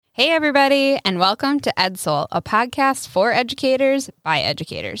Hey, everybody, and welcome to EdSoul, a podcast for educators by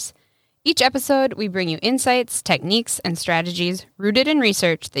educators. Each episode, we bring you insights, techniques, and strategies rooted in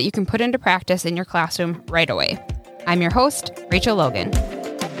research that you can put into practice in your classroom right away. I'm your host, Rachel Logan.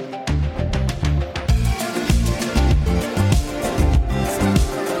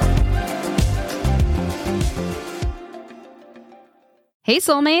 Hey,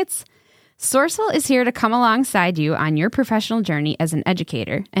 soulmates! Sourcewell is here to come alongside you on your professional journey as an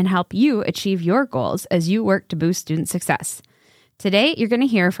educator and help you achieve your goals as you work to boost student success. Today, you're going to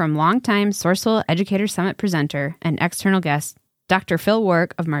hear from longtime Sourcewell Educator Summit presenter and external guest, Dr. Phil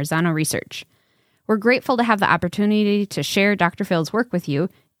Warrick of Marzano Research. We're grateful to have the opportunity to share Dr. Phil's work with you,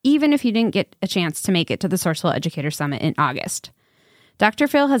 even if you didn't get a chance to make it to the Sourcewell Educator Summit in August. Dr.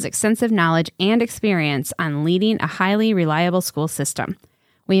 Phil has extensive knowledge and experience on leading a highly reliable school system.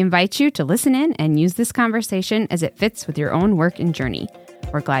 We invite you to listen in and use this conversation as it fits with your own work and journey.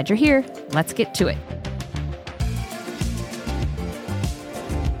 We're glad you're here. Let's get to it.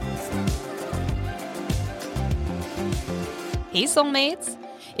 Hey, soulmates.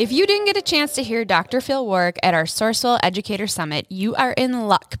 If you didn't get a chance to hear Dr. Phil Warrick at our Sourcewell Educator Summit, you are in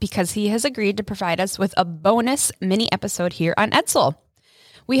luck because he has agreed to provide us with a bonus mini episode here on EdSoul.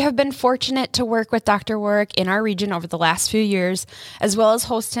 We have been fortunate to work with Dr. Warrick in our region over the last few years, as well as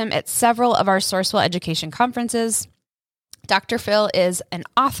host him at several of our Sourcewell education conferences. Dr. Phil is an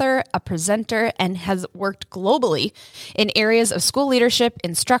author, a presenter, and has worked globally in areas of school leadership,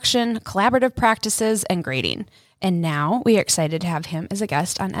 instruction, collaborative practices, and grading. And now we are excited to have him as a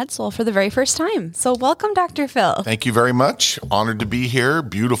guest on EdSoul for the very first time. So welcome, Dr. Phil. Thank you very much. Honored to be here.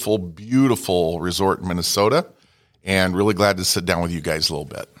 Beautiful, beautiful resort in Minnesota. And really glad to sit down with you guys a little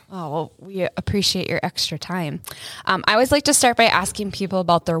bit. Oh, well, we appreciate your extra time. I always like to start by asking people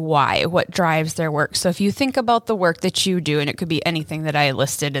about their why, what drives their work. So if you think about the work that you do, and it could be anything that I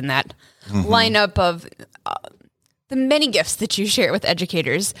listed in that lineup of the many gifts that you share with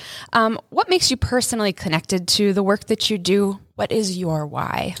educators, what makes you personally connected to the work that you do? What is your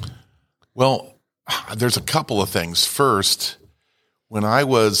why? Well, there's a couple of things. First, when I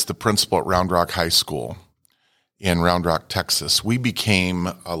was the principal at Round Rock High School, in Round Rock, Texas, we became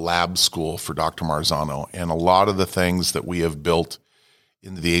a lab school for Dr. Marzano, and a lot of the things that we have built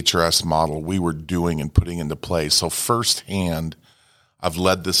into the HRS model, we were doing and putting into place. So firsthand, I've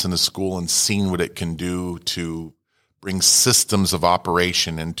led this in a school and seen what it can do to bring systems of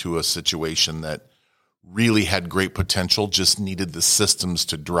operation into a situation that really had great potential, just needed the systems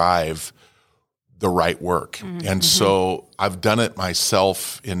to drive the right work. And so I've done it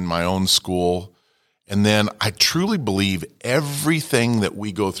myself in my own school. And then I truly believe everything that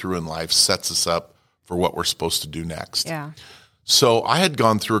we go through in life sets us up for what we're supposed to do next. Yeah. So I had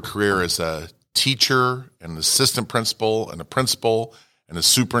gone through a career as a teacher and an assistant principal and a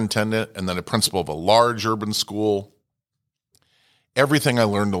superintendent and then a principal of a large urban school. Everything I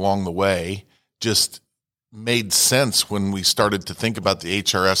learned along the way just made sense when we started to think about the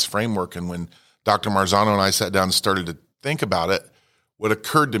HRS framework. And when Dr. Marzano and I sat down and started to think about it, what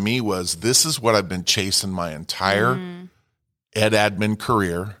occurred to me was this is what I've been chasing my entire ed admin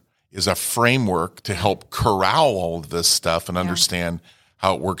career, is a framework to help corral all of this stuff and understand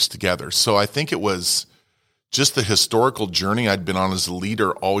how it works together. So I think it was just the historical journey I'd been on as a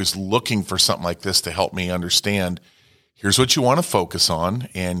leader, always looking for something like this to help me understand, here's what you want to focus on,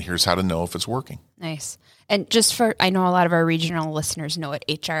 and here's how to know if it's working. Nice. And just for, I know a lot of our regional listeners know what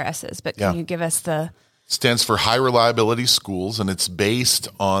HRS is, but can you give us the... Stands for High Reliability Schools, and it's based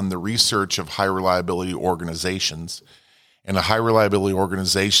on the research of high reliability organizations. And a high reliability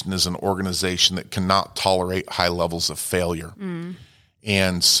organization is an organization that cannot tolerate high levels of failure.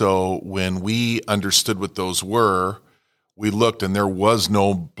 And so when we understood what those were, we looked, and there was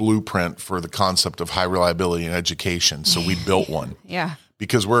no blueprint for the concept of high reliability in education. So we built one.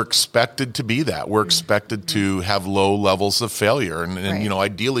 Because we're expected to be that. We're expected to have low levels of failure and you know,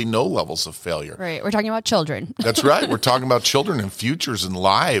 ideally no levels of failure. Right. We're talking about children. That's right. We're talking about children and futures and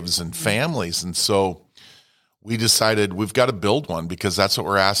lives and families. And so we decided we've got to build one because that's what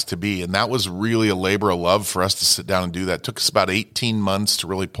we're asked to be. And that was really a labor of love for us to sit down and do that. It took us about 18 months to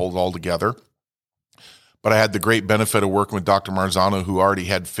really pull it all together. But I had the great benefit of working with Dr. Marzano, who already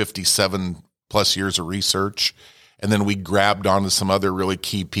had 57 plus years of research. And then we grabbed onto some other really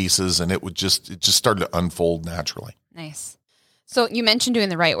key pieces, and it just started to unfold naturally. Nice. So you mentioned doing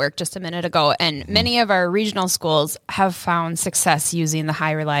the right work just a minute ago, and many of our regional schools have found success using the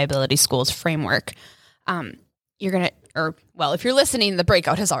high reliability schools framework. You're going to, if you're listening, the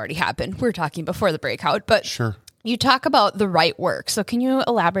breakout has already happened. We're talking before the breakout, but sure. You talk about the right work. So can you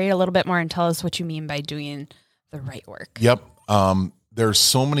elaborate a little bit more and tell us what you mean by doing the right work? Yep. there's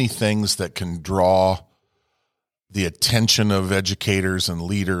so many things that can draw the attention of educators and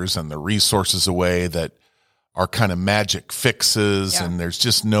leaders and the resources away that are kind of magic fixes, and there's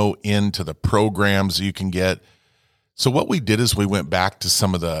just no end to the programs you can get. So what we did is we went back to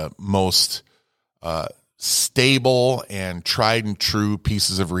some of the most stable and tried and true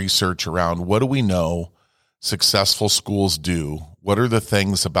pieces of research around what do we know successful schools do? What are the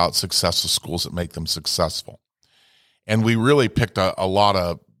things about successful schools that make them successful? And we really picked a lot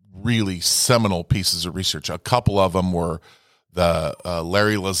of really seminal pieces of research. A couple of them were the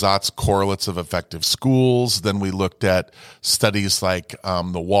Larry Lazat's Correlates of Effective Schools. Then we looked at studies like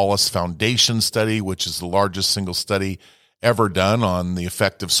the Wallace Foundation study, which is the largest single study ever done on the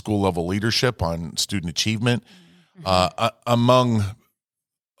effective school level leadership on student achievement, among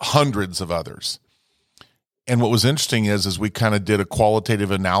hundreds of others. And what was interesting is we kind of did a qualitative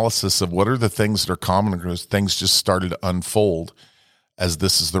analysis of what are the things that are common, because things just started to unfold as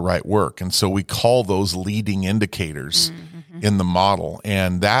this is the right work. And so we call those leading indicators in the model.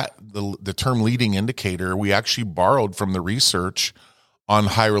 And that the term leading indicator, we actually borrowed from the research on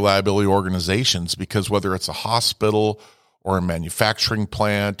high reliability organizations, because whether it's a hospital or a manufacturing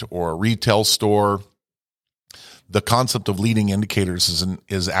plant or a retail store, the concept of leading indicators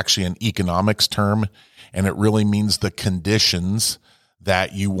is actually an economics term, and it really means the conditions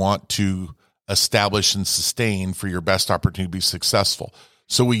that you want to establish and sustain for your best opportunity to be successful.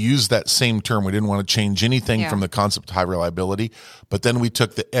 So we used that same term. We didn't want to change anything from the concept of high reliability, but then we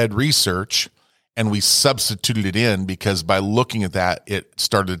took the ed research and we substituted it in, because by looking at that, it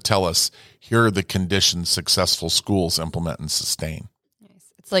started to tell us, here are the conditions successful schools implement and sustain.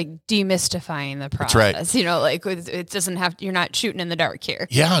 It's like demystifying the process. That's right. You know, like it doesn't have, you're not shooting in the dark here.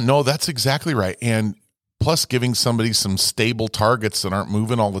 Yeah, no, that's exactly right. And plus giving somebody some stable targets that aren't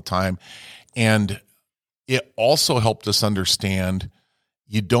moving all the time. And it also helped us understand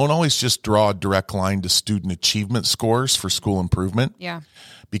you don't always just draw a direct line to student achievement scores for school improvement. Yeah.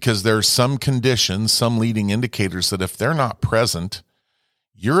 Because there's some conditions, some leading indicators that if they're not present,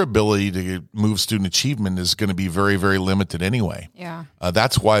 your ability to move student achievement is going to be very, very limited anyway. Yeah.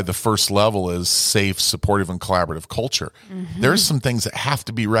 That's why the first level is safe, supportive, and collaborative culture. There's some things that have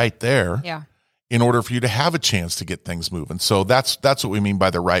to be right there. Yeah. In order for you to have a chance to get things moving. So that's what we mean by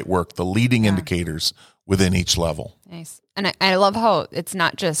the right work, the leading indicators within each level. Nice. And I love how it's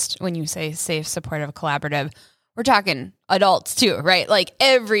not just when you say safe, supportive, collaborative, we're talking adults too, right? Like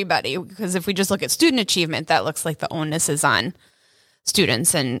everybody, because if we just look at student achievement, that looks like the onus is on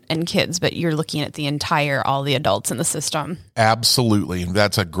students and kids, but you're looking at all the adults in the system. Absolutely. And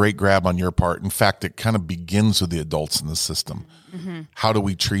that's a great grab on your part. In fact, it kind of begins with the adults in the system. How do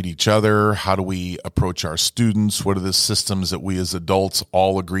we treat each other? How do we approach our students? What are the systems that we as adults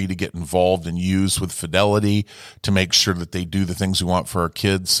all agree to get involved and use with fidelity to make sure that they do the things we want for our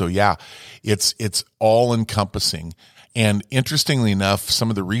kids? So yeah, it's all encompassing. And interestingly enough, some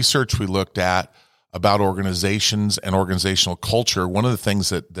of the research we looked at about organizations and organizational culture, one of the things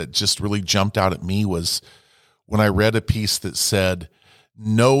that just really jumped out at me was when I read a piece that said,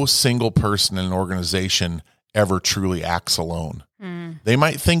 no single person in an organization ever truly acts alone. They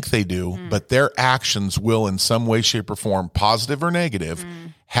might think they do, but their actions will in some way, shape, or form, positive or negative,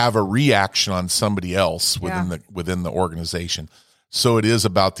 have a reaction on somebody else within the organization. So it is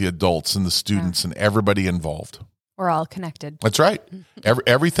about the adults and the students and everybody involved. We're all connected. That's right.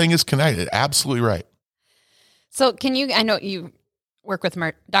 Everything is connected. Absolutely right. So I know you work with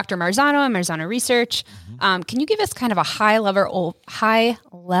Dr. Marzano and Marzano Research. Can you give us kind of a high level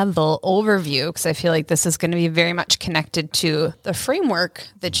overview? Because I feel like this is going to be very much connected to the framework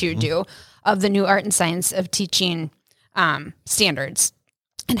that you do of the new art and science of teaching standards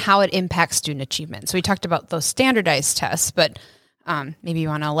and how it impacts student achievement. So we talked about those standardized tests, but maybe you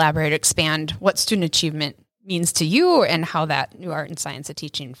want to elaborate, expand what student achievement means to you and how that new art and science of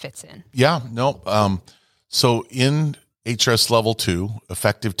teaching fits in. Yeah, no. So in HRS Level 2,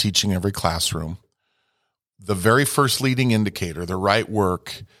 Effective Teaching Every Classroom, the very first leading indicator, the right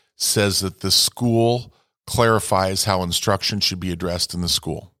work, says that the school clarifies how instruction should be addressed in the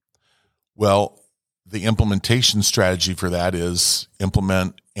school. Well, the implementation strategy for that is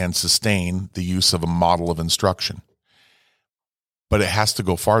implement and sustain the use of a model of instruction. But it has to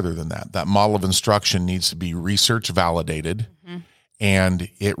go farther than that. That model of instruction needs to be research validated, and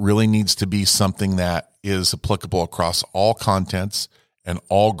it really needs to be something that is applicable across all contents and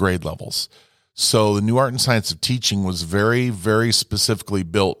all grade levels. So the new art and science of teaching was very, very specifically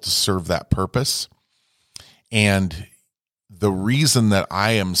built to serve that purpose. And the reason that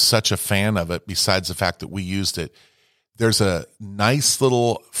I am such a fan of it, besides the fact that we used it, there's a nice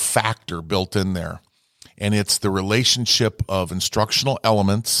little factor built in there. and it's the relationship of instructional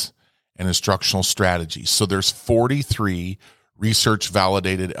elements and instructional strategies. So there's 43 research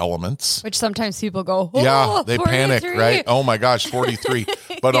validated elements. Which sometimes people go, oh, yeah, they 43. panic, right? Oh my gosh, 43.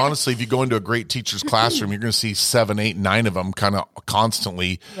 But Yeah. honestly, if you go into a great teacher's classroom, you're going to see 7, 8, 9 of them kind of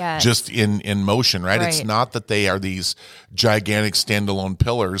constantly Yes. just in motion, right? It's Right. not that they are these gigantic standalone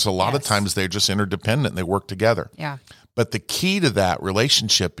pillars. A lot of Yes. times they're just interdependent. They work together. Yeah. But the key to that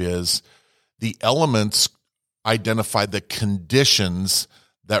relationship is the elements identify the conditions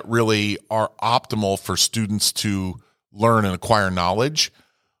that really are optimal for students to learn and acquire knowledge.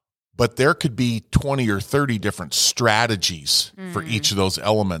 But there could be 20 or 30 different strategies for each of those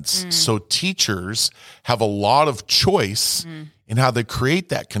elements. So teachers have a lot of choice in how they create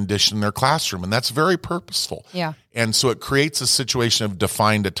that condition in their classroom. And that's very purposeful. Yeah. And so it creates a situation of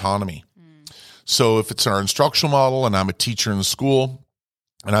defined autonomy. So if it's our instructional model and I'm a teacher in the school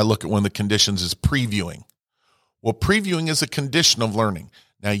and I look at one of the conditions is previewing. Well, previewing is a condition of learning.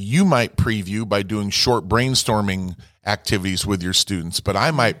 Now, you might preview by doing short brainstorming activities with your students, but I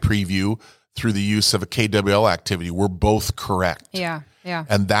might preview through the use of a KWL activity. We're both correct. Yeah. Yeah.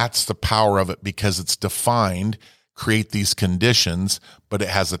 And that's the power of it because it's defined, create these conditions, but it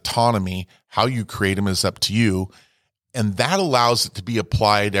has autonomy. How you create them is up to you. And that allows it to be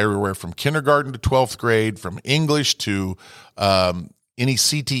applied everywhere from kindergarten to 12th grade, from English to any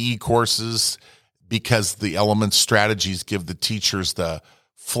CTE courses, because the element strategies give the teachers the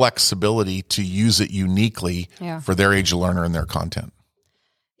flexibility to use it uniquely for their age of learner and their content.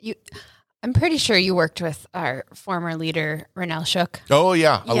 I'm pretty sure you worked with our former leader, Renelle Shook. Oh,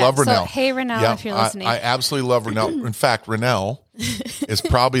 yeah. I love Renelle. So, hey, Renelle, if you're listening. I absolutely love Renelle. In fact, Renelle is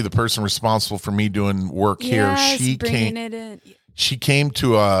probably the person responsible for me doing work here. Yes, bringing it in. She came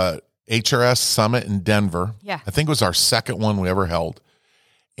to a HRS summit in Denver. Yeah. I think it was our second one we ever held.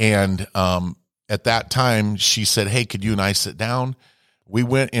 And at that time, she said, hey, could you and I sit down? We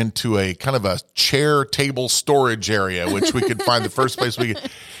went into a kind of a chair table storage area, which we could find the first place we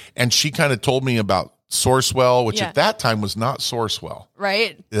could. And she kind of told me about Sourcewell, which at that time was not Sourcewell.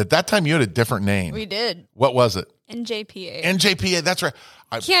 Right. At that time, you had a different name. We did. What was it? NJPA. NJPA, that's right.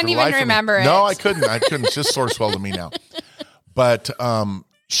 I can't even remember it. No, I couldn't. It's just Sourcewell to me now. But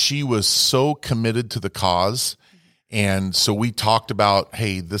she was so committed to the cause. And so we talked about,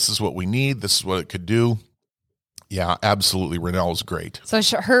 hey, this is what we need. This is what it could do. Yeah, absolutely. Renelle was great. So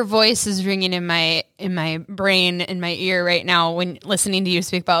her voice is ringing in my brain, in my ear right now when listening to you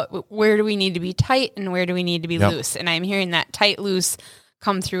speak about where do we need to be tight and where do we need to be loose. And I'm hearing that tight, loose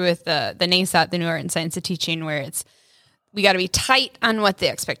come through with the NASAT, the New Art and Science of Teaching, where it's we got to be tight on what the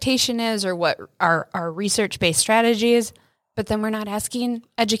expectation is or what our research-based strategy is. But then we're not asking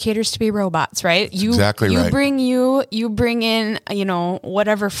educators to be robots, right? Exactly right. You bring in,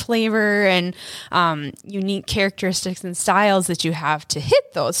 whatever flavor and unique characteristics and styles that you have to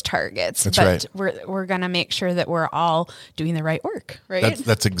hit those targets. That's but right. We're going to make sure that we're all doing the right work, right?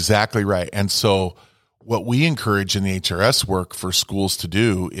 That's exactly right. And so what we encourage in the HRS work for schools to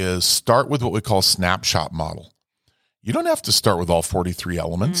do is start with what we call snapshot model. You don't have to start with all 43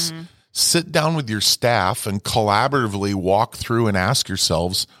 elements. Mm-hmm. Sit down with your staff and collaboratively walk through and ask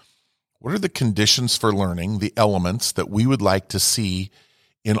yourselves, what are the conditions for learning, the elements that we would like to see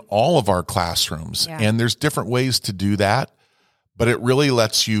in all of our classrooms? Yeah. And there's different ways to do that, but it really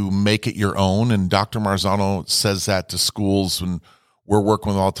lets you make it your own. And Dr. Marzano says that to schools when we're working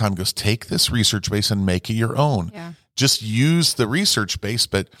with them all the time, goes, take this research base and make it your own. Yeah. Just use the research base,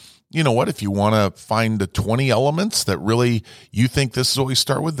 but you know what? If you want to find the 20 elements that really you think this is what we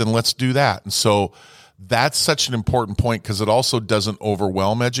start with, then let's do that. And so that's such an important point because it also doesn't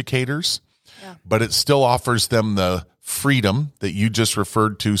overwhelm educators, but it still offers them the freedom that you just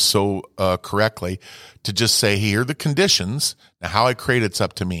referred to so correctly to just say, here are the conditions. Now, how I create it's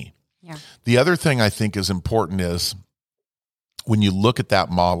up to me. Yeah. The other thing I think is important is when you look at that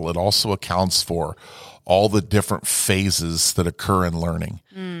model, it also accounts for all the different phases that occur in learning.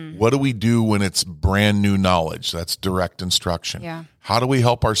 What do we do when it's brand new knowledge? That's direct instruction. Yeah. How do we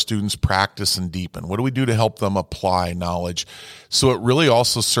help our students practice and deepen? What do we do to help them apply knowledge? So it really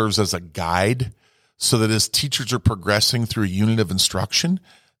also serves as a guide so that as teachers are progressing through a unit of instruction,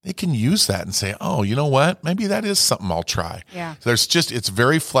 they can use that and say, oh, you know what? Maybe that is something I'll try. Yeah. So it's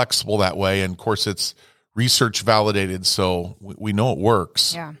very flexible that way. And of course, it's research validated, so we know it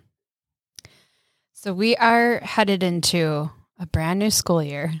works. Yeah. So we are headed into a brand new school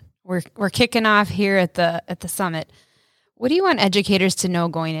year. We're kicking off here at the summit. What do you want educators to know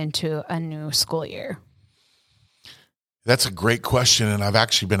going into a new school year? That's a great question, and I've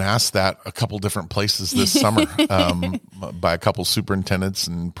actually been asked that a couple different places this summer by a couple superintendents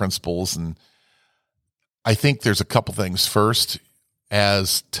and principals. And I think there's a couple things. First,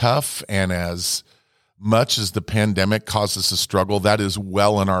 as tough and as much as the pandemic caused us to struggle, that is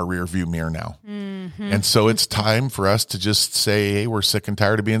well in our rearview mirror now. Mm-hmm. And so it's time for us to just say, hey, we're sick and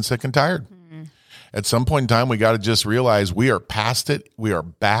tired of being sick and tired. Mm-hmm. At some point in time, we got to just realize we are past it. We are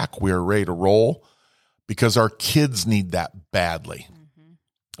back. We are ready to roll because our kids need that badly.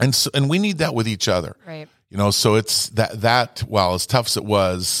 Mm-hmm. And we need that with each other. Right. So it's that while as tough as it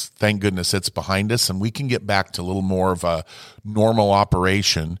was, thank goodness it's behind us and we can get back to a little more of a normal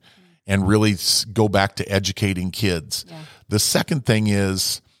operation and really go back to educating kids. Yeah. The second thing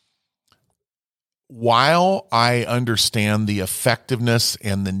is, while I understand the effectiveness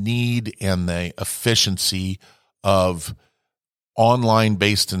and the need and the efficiency of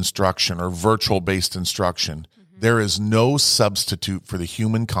online-based instruction or virtual-based instruction, there is no substitute for the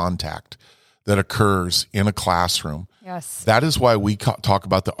human contact that occurs in a classroom. Yes. That is why we talk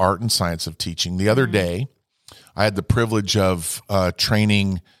about the art and science of teaching. The other day, I had the privilege of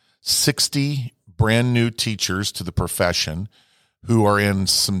training 60 brand new teachers to the profession who are in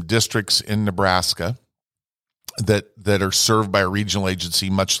some districts in Nebraska that are served by a regional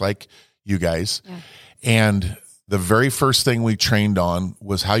agency, much like you guys. Yeah. And the very first thing we trained on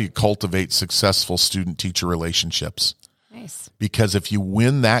was how you cultivate successful student-teacher relationships. Nice. Because if you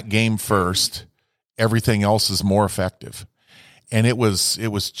win that game first, everything else is more effective. And it was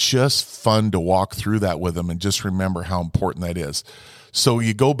just fun to walk through that with them and just remember how important that is. So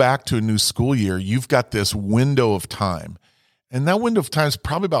you go back to a new school year, you've got this window of time. And that window of time is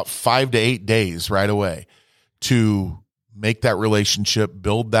probably about 5 to 8 days right away to make that relationship,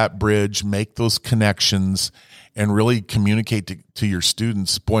 build that bridge, make those connections, and really communicate to your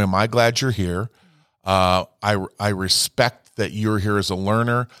students, boy, am I glad you're here. I respect that you're here as a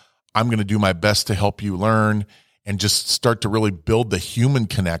learner. I'm going to do my best to help you learn and just start to really build the human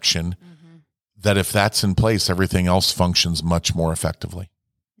connection that if that's in place, everything else functions much more effectively.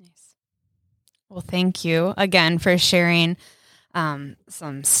 Nice. Well, thank you again for sharing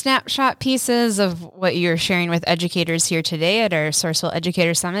some snapshot pieces of what you're sharing with educators here today at our Sourcewell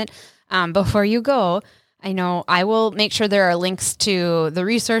Educator Summit. Before you go, I know I will make sure there are links to the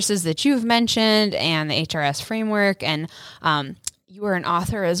resources that you've mentioned and the HRS framework, and you are an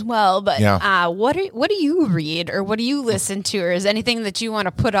author as well, but what do you read or what do you listen to, or is anything that you want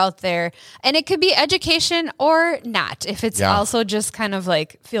to put out there? And it could be education or not. If it's also just kind of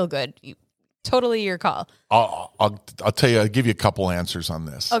like feel good, totally your call. I'll tell you, I'll give you a couple answers on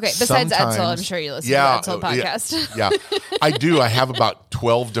this. Okay. Besides Edsel, I'm sure you listen to the Edsel podcast. Yeah, I do. I have about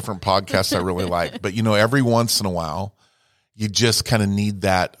 12 different podcasts I really like, but every once in a while you just kind of need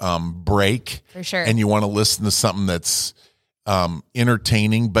that break. For sure. And you want to listen to something that's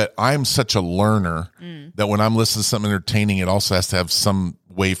entertaining, but I'm such a learner that when I'm listening to something entertaining, it also has to have some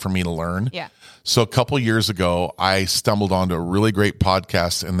way for me to learn. Yeah. So a couple of years ago, I stumbled onto a really great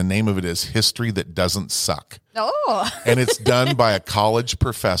podcast, and the name of it is History That Doesn't Suck. Oh. And it's done by a college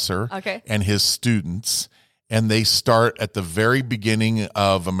professor and his students. And they start at the very beginning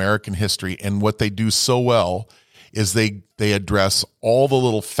of American history. And what they do so well is they address all the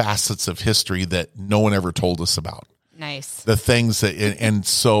little facets of history that no one ever told us about. Nice. The things that, and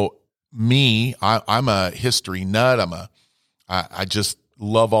so I'm a history nut. I just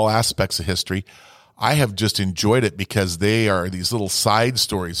love all aspects of history. I have just enjoyed it because they are these little side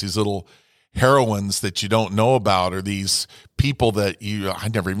stories, these little heroines that you don't know about, or these people that I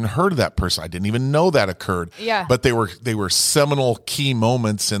never even heard of that person. I didn't even know that occurred. Yeah. But they were seminal key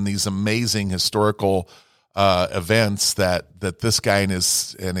moments in these amazing historical events that this guy and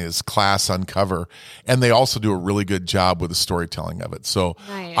his class uncover. And they also do a really good job with the storytelling of it. So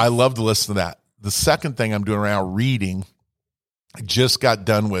nice. I love to listen to that. The second thing I'm doing right now, reading, I just got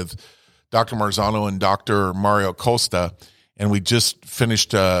done with Dr. Marzano and Dr. Mario Costa, and we just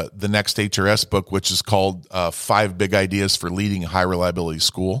finished the next HRS book, which is called 5 Big Ideas for Leading a High Reliability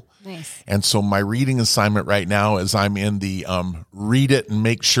School. Nice. And so my reading assignment right now is I'm in the read it and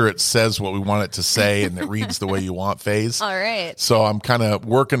make sure it says what we want it to say and it reads the way you want phase. All right. So I'm kind of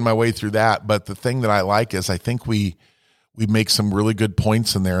working my way through that. But the thing that I like is I think we make some really good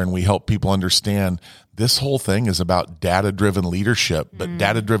points in there, and we help people understand this whole thing is about data-driven leadership, but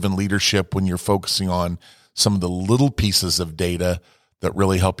data-driven leadership when you're focusing on some of the little pieces of data that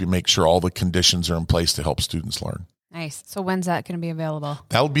really help you make sure all the conditions are in place to help students learn. Nice. So when's that going to be available?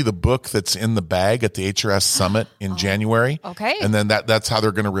 That'll be the book that's in the bag at the HRS Summit in January. Okay. And then that's how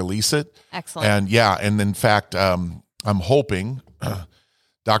they're going to release it. Excellent. And and in fact, I'm hoping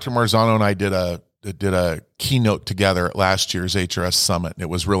Dr. Marzano and I did a keynote together at last year's HRS Summit, and it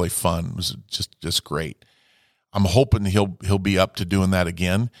was really fun. It was just great. I'm hoping he'll be up to doing that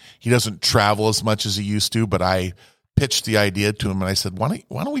again. He doesn't travel as much as he used to, but I pitched the idea to him and I said, why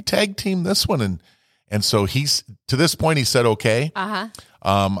don't we tag team this one? And so he's, to this point, he said, okay. I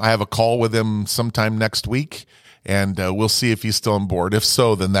have a call with him sometime next week, and we'll see if he's still on board. If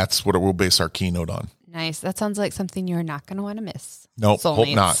so, then that's what we'll base our keynote on. Nice. That sounds like something you're not going to want to miss. No, hope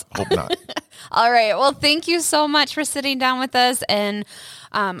not. Hope not. All right. Well, thank you so much for sitting down with us. And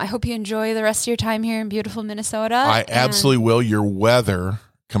I hope you enjoy the rest of your time here in beautiful Minnesota. I absolutely will. Your weather,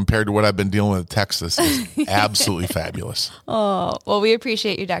 compared to what I've been dealing with in Texas, is absolutely fabulous. Oh, well, we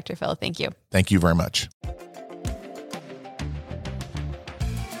appreciate you, Dr. Phil. Thank you. Thank you very much.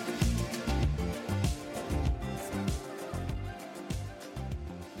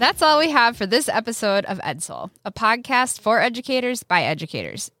 That's all we have for this episode of EdSoul, a podcast for educators by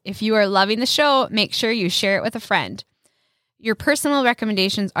educators. If you are loving the show, make sure you share it with a friend. Your personal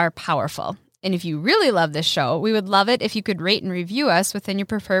recommendations are powerful. And if you really love this show, we would love it if you could rate and review us within your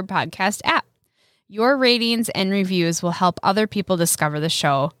preferred podcast app. Your ratings and reviews will help other people discover the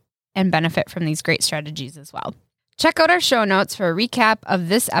show and benefit from these great strategies as well. Check out our show notes for a recap of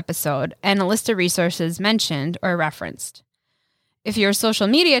this episode and a list of resources mentioned or referenced. If you're a social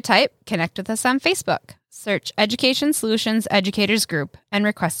media type, connect with us on Facebook. Search Education Solutions Educators Group and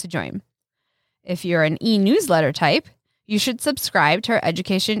request to join. If you're an e-newsletter type, you should subscribe to our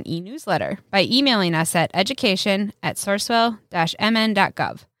education e-newsletter by emailing us at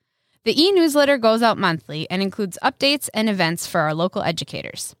education@sourcewell-mn.gov. The e-newsletter goes out monthly and includes updates and events for our local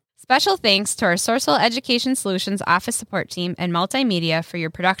educators. Special thanks to our Sourcewell Education Solutions office support team and multimedia for your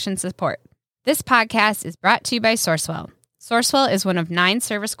production support. This podcast is brought to you by Sourcewell. Sourcewell is one of 9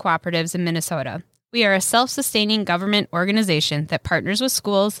 service cooperatives in Minnesota. We are a self-sustaining government organization that partners with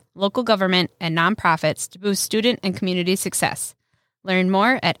schools, local government, and nonprofits to boost student and community success. Learn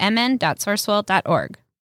more at mn.sourcewell.org.